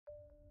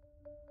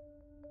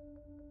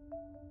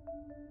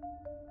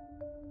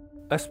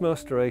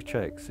S-Master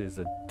HX is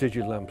a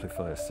digital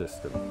amplifier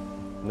system.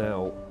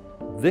 Now,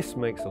 this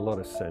makes a lot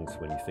of sense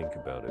when you think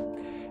about it.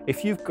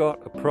 If you've got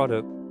a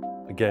product,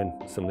 again,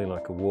 something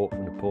like a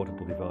Walkman, a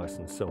portable device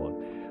and so on,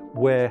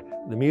 where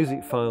the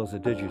music files are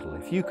digital,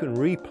 if you can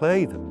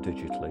replay them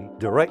digitally,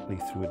 directly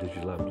through a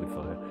digital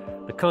amplifier,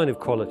 the kind of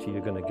quality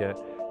you're going to get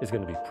is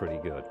going to be pretty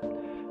good.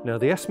 Now,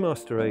 the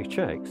S-Master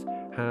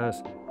HX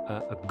has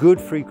a good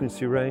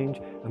frequency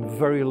range and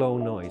very low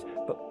noise,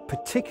 but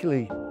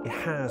particularly it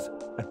has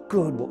a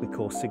good what we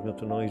call signal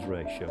to noise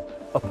ratio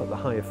up at the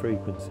higher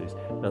frequencies.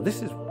 Now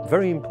this is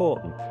very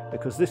important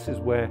because this is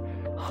where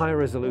high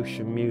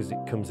resolution music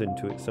comes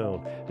into its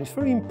own. And it's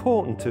very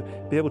important to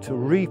be able to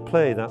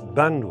replay that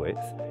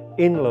bandwidth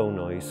in low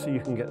noise so you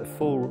can get the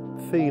full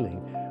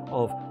feeling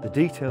of the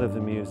detail of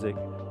the music,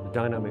 the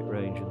dynamic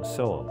range and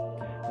so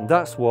on. And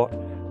that's what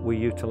we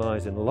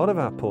utilize in a lot of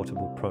our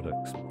portable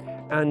products.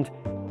 And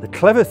the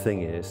clever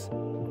thing is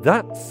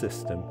that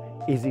system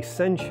is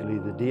essentially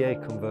the DA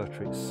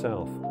converter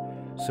itself.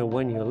 So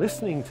when you're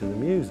listening to the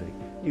music,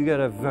 you get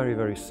a very,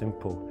 very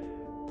simple,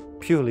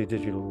 purely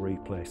digital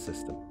replay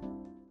system.